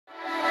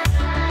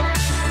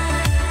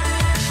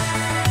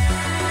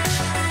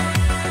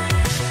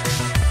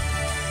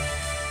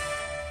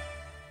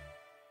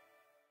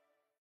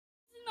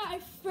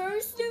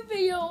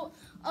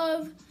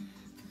of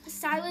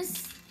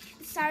Silas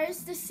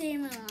the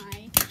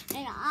Samurai,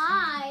 and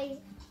I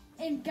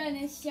am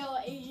gonna show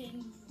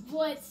Aiden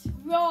what's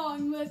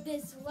wrong with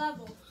this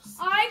level.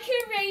 I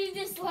created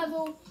this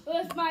level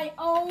with my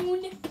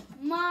own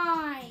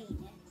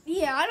mind.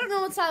 Yeah, I don't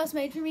know what Silas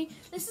made for me.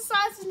 This is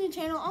Silas's new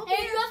channel. And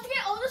you have to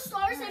get all the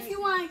stars if you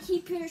want to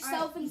keep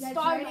yourself in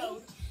star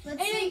mode. Then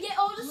get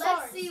all the stars.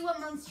 Let's see what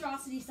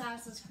monstrosity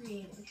Silas has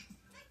created.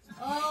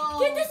 Oh.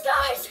 Get the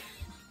stars!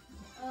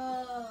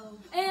 Oh.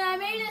 And I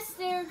made a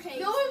staircase.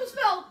 No one was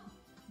spelled.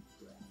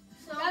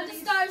 Grab the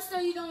stars so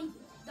you don't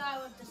die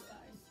with the stars.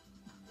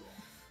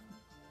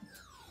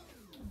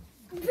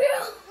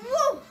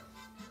 Woo!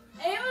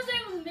 And I was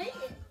able to make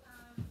it.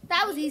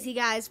 That was easy,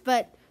 guys,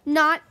 but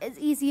not as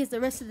easy as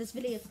the rest of this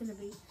video is going to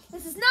be.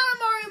 This is not a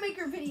Mario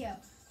Maker video.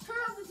 Turn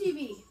off the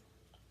TV.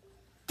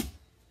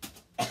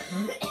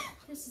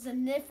 This is a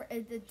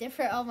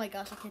different, oh my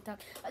gosh, I can't talk.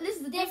 This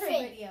is a different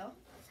video.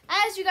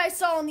 As you guys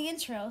saw in the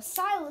intro,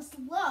 Silas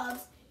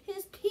loves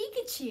his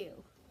Pikachu.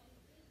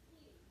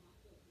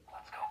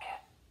 Let's go, kid.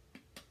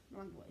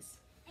 Wrong voice.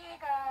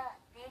 Pikachu.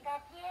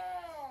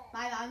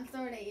 Bye, I'm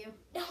throwing at you.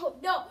 No.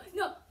 Oh,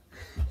 you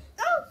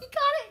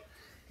got it.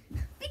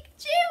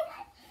 Pikachu.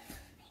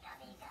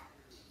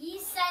 He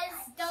says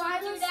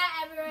don't do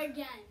that ever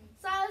again.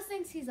 Silas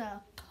thinks he's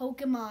a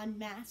Pokemon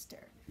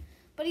master,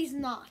 but he's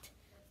not,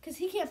 because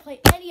he can't play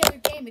any other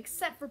game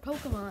except for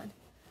Pokemon.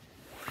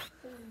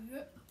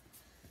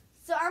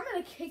 So I'm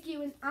going to kick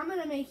you and I'm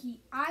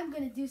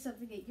going to do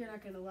something that you're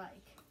not going to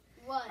like.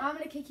 What? I'm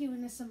going to kick you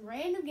into some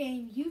random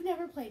game you've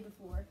never played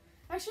before.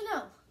 Actually,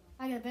 no.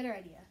 I got a better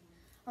idea.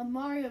 A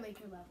Mario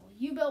Maker level.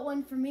 You built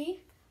one for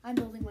me. I'm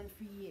building one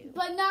for you.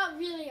 But not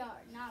really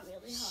hard. Not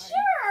really hard.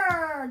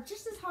 Sure.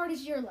 Just as hard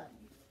as your level.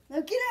 Now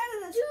get out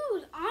of this.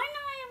 Dude, I'm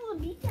not able to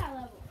beat that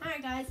level. All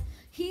right, guys.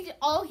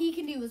 All he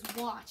can do is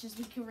watch as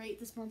we create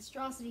this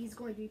monstrosity he's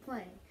going to be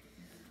playing.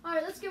 All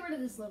right, let's get rid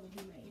of this level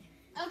he made.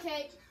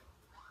 Okay.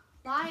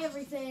 Buy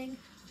everything.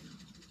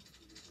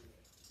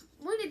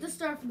 We need to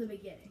start from the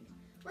beginning.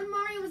 When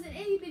Mario was an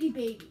itty bitty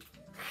baby.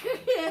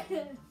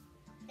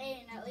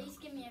 Aiden, at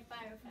least give me a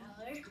fire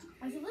power.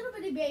 As a little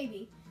bitty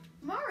baby,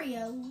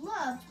 Mario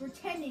loved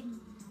pretending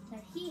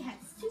that he had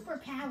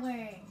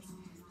superpowers.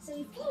 So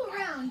he flew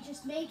around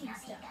just making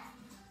stuff.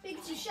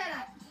 Pikachu, shut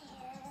up.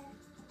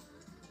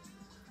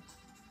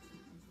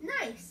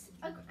 Nice.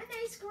 A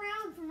nice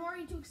ground for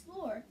Mario to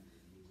explore.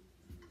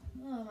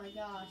 Oh my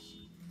gosh.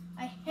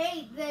 I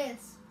hate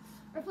this.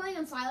 We're playing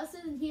on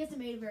Silas's and he hasn't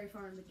made it very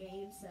far in the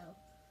game, so.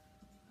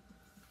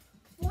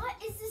 What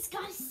is this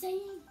guy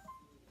saying?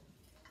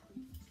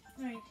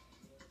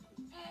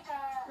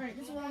 Alright,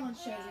 this is what I'm going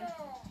to show you.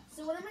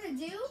 So what I'm going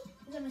to do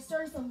is I'm going to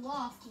start as a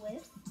loft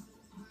with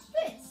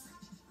this.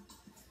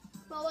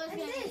 And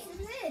this, and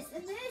this,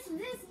 and this, and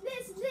this, and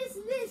this, and this,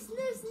 and this, and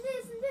this, and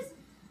this, and this.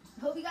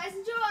 Hope you guys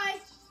enjoy.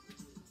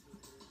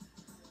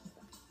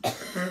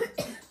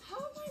 How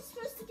am I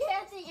supposed to get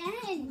at the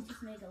end?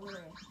 Just make a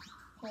little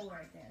hole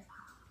right there.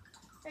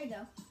 There you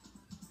go.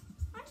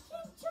 I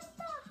can't jump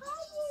that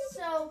high.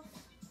 So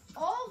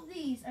all of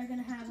these are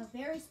going to have a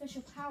very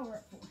special power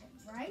up for him,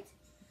 right?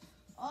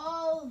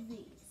 All of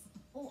these.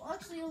 Oh,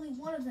 actually only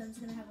one of them is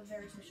going to have a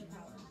very special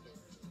power.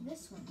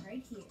 This one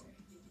right here.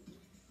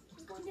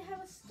 It's going to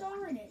have a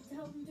star in it to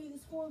help him through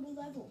this horrible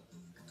level.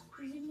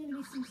 There's even going to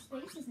be some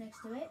spaces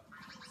next to it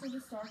so the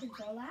star can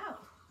fall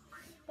out.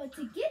 But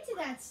to get to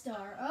that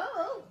star,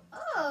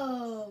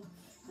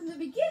 from the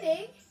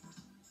beginning,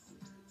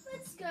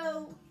 let's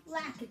go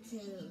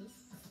Lakitus.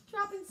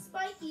 Dropping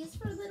spikies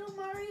for little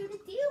Mario to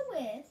deal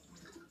with.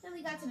 Then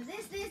we got some of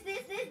this,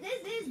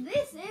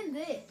 and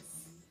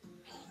this.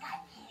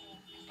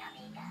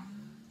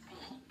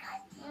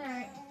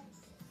 Alright.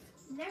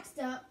 Next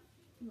up,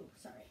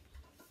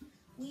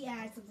 we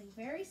add something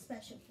very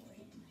special for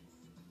him.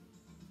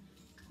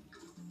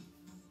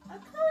 A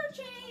color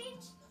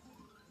change!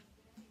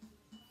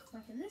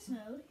 Like in this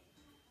mode,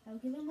 I'll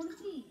give him one of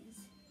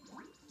these.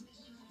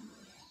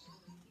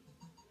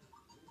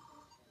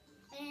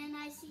 And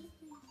I see.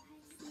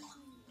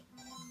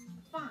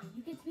 Fine,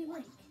 you get to be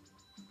Link.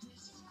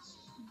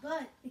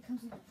 But it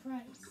comes with a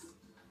price.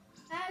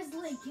 As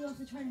Link, you have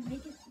to try to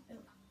make it.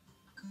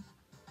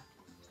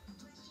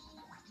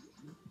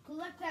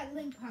 Collect that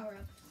Link power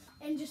up.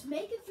 And just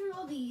make it through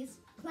all these.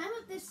 Climb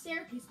up this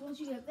staircase once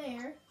you get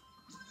there.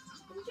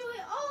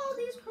 Enjoy all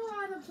these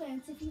piranha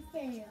plants if you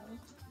fail.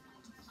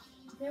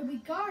 They'll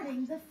be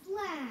guarding the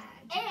flag.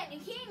 And you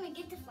can't even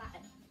get the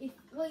flag.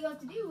 What you have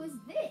to do is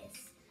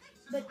this.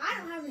 But I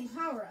don't have any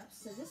power-ups,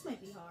 so this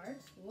might be hard.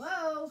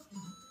 Whoa!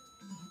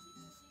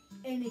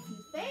 And if you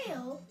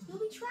fail, you'll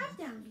be trapped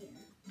down here.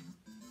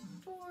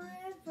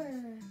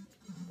 Forever.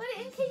 But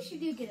in case you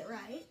do get it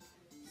right,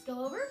 just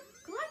go over,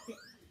 collect it.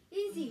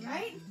 Easy,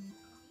 right?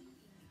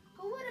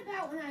 But what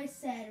about when I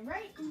said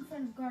right in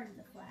front of guarding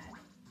the flag?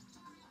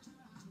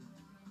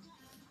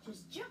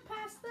 Just jump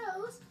past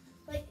those.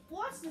 Like,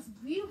 watch this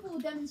beautiful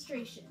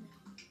demonstration.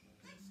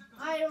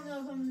 I don't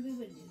know if I'm going to be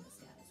able to do this,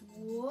 guys.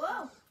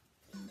 Whoa!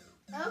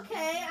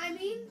 Okay, I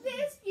mean,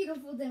 this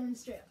beautiful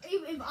demonstration.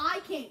 If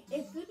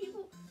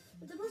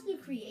the person who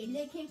created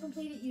it can't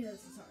complete it, you know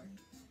this is hard.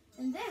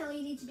 And then all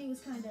you need to do is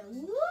kind of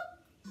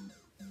whoop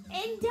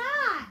and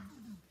die.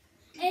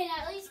 And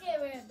at least get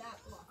rid of that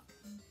block.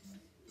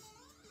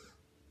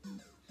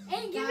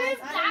 And get Guys, rid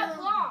of I that don't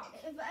know. block.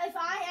 If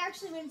I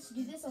actually wanted to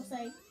do this, I'll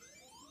say,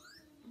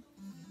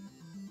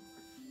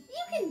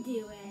 you can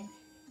do it.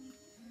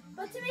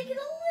 But to make it a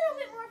little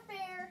bit more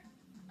fair,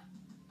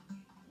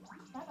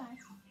 bye-bye.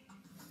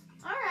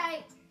 All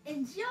right,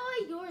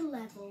 enjoy your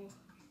level.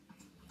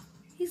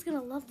 He's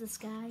gonna love this,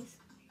 guys.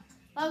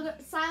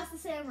 Silas the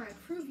Samurai,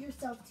 prove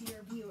yourself to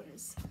your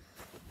viewers.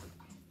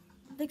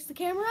 Fix the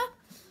camera.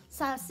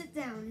 Silas, sit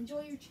down,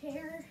 enjoy your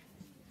chair,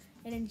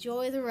 and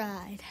enjoy the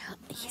ride.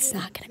 He's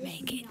not gonna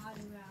make it. Not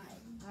a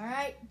ride. All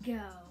right,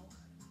 go.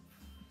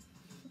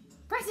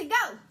 Press it,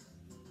 go.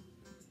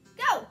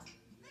 Go.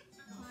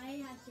 I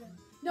have to.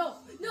 No!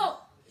 No!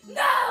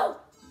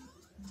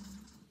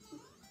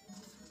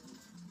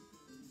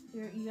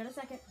 You got a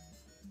second.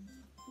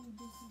 Ooh,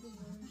 this is the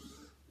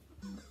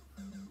worst.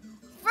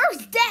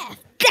 First death.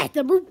 Death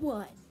number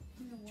 1.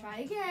 You know what? Try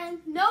again.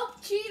 Nope,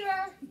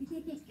 cheater.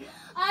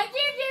 I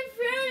can't get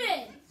through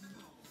it.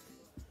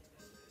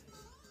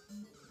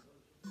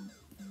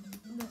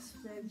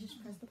 Then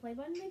just press the play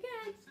button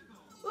again.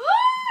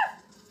 Run.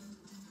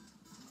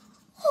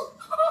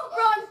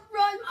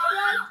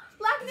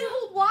 Lackey,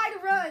 hold Y to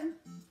run.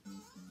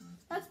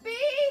 That's B.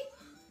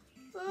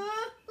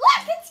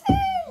 Lackey!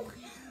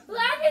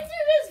 Lakitu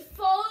just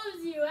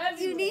follows you everywhere.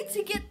 You need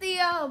to get the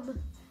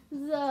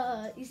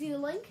you see the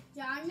link?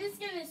 Yeah, I'm just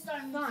gonna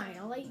start. Fine,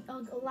 I'll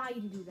allow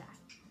you to do that.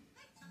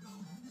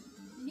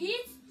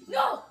 Needs?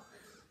 No!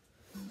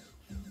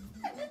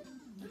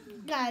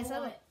 Guys,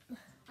 I'm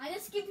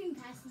just skipping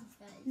past these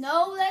guys.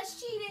 no, that's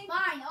cheating.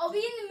 Fine, I'll be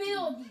in the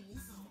middle of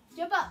these.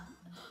 Jump up.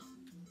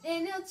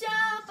 And he'll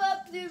jump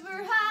up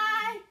super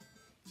high.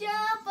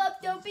 Jump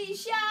up, don't be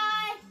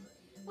shy.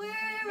 We're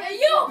a Hey,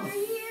 you!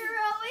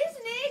 superhero,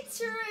 isn't it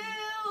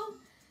true?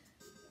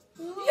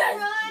 We'll Yes,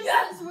 run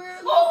yes. 'cause we're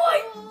Oh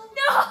my- cool. no!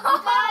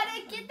 You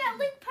gotta get that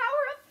link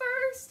power up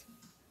first.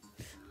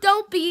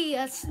 Don't be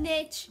a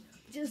snitch.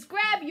 Just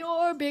grab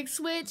your big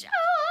switch.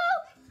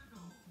 Oh!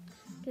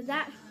 Did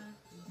that?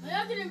 I'm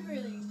not gonna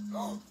really.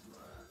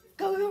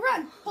 Go,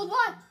 run. Hold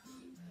on.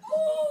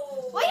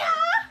 Oh, yeah!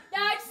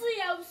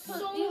 actually, I was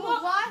so You low.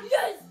 hold on?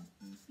 Yes!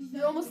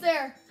 You're almost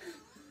there.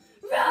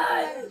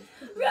 Run!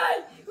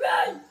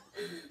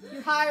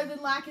 You're higher than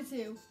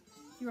Lakitu.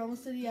 You're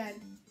almost to the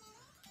end.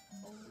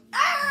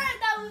 Alright,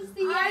 that was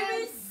the I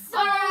end. was so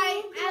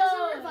Alright, as a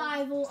close.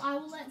 revival, I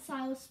will let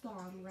Silas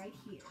spawn right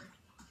here.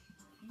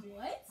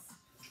 What?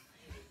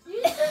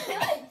 You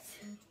said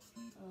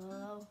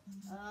what?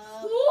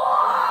 Oh.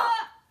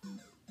 What?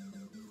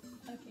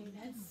 Okay,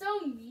 that's so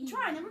mean.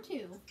 Try number 2.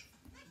 You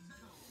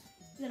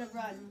gotta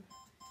run.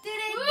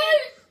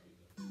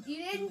 You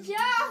didn't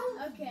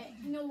jump. Okay,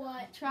 you know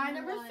what? Try You know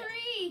number what?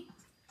 3.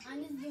 I'm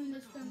just doing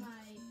this for my.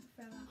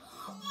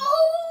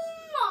 Oh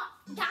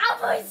my! That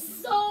was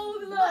so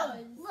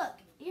close. Look.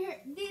 Here.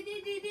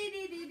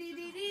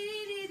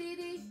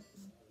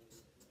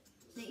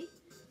 See?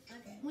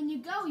 Okay. When you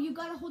go, you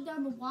gotta hold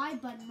down the Y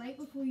button right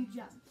before you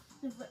jump.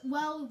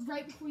 Well,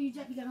 right before you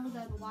jump, you gotta hold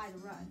down the Y to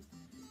run.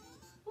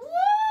 Woo!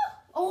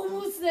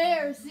 Almost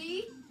there,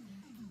 see?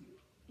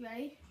 You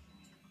ready?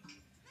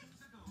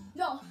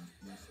 No.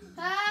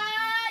 Yeah!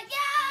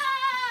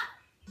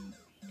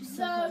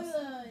 So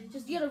good.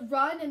 Just you gotta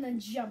run and then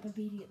jump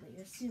immediately,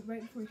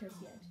 right before you touch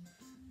the edge.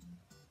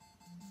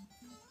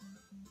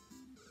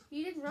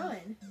 You didn't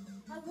run.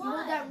 I You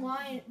hold that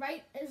Y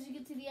right as you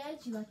get to the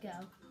edge, you let go.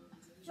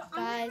 So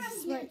Guys,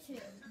 I'm here too.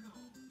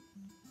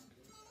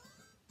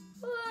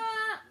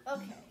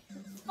 Okay,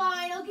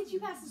 fine. I'll get you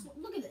past this one.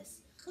 Look at this.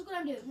 Look what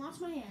I'm doing. Watch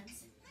my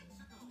hands.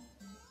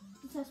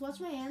 Just watch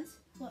my hands.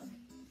 Look.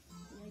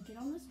 I'm gonna get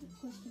on this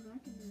question mark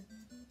and then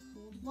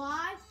hold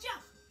Y,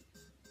 jump.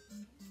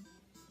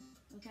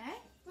 Okay.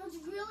 That's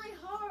really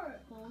hard.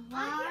 Hold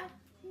Y,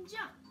 and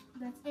jump.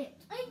 That's it.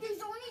 Like,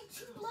 there's only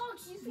 2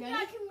 blocks. You think Ready?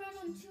 I can run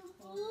on 2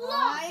 Y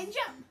blocks? and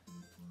jump.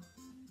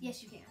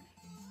 Yes, you can.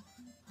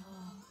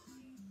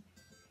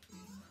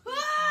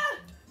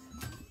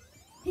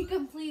 He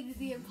completed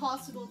the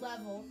impossible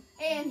level,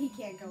 and he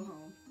can't go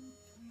home.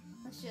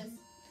 Let's just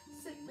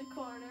sit in the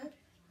corner.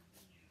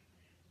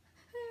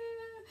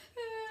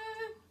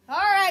 All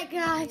right,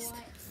 guys.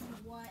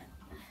 What?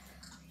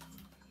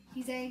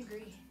 He's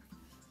angry.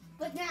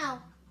 But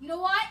now, You know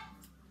what?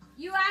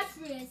 You asked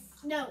for this.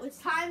 no, it's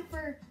time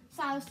for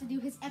Silas to do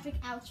his epic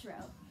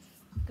outro.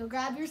 Go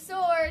grab your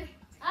sword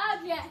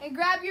Okay. and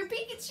grab your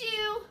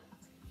Pikachu.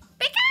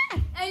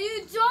 And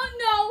you don't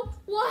know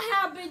what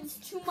happens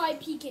to my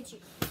Pikachu.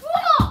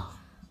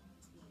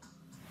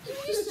 You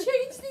just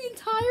changed the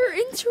entire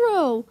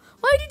intro.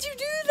 Why did you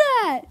do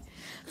that?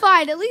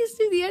 Fine, at least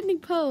do the ending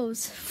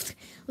pose.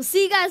 We'll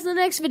see you guys in the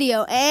next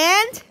video,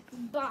 and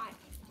Bye.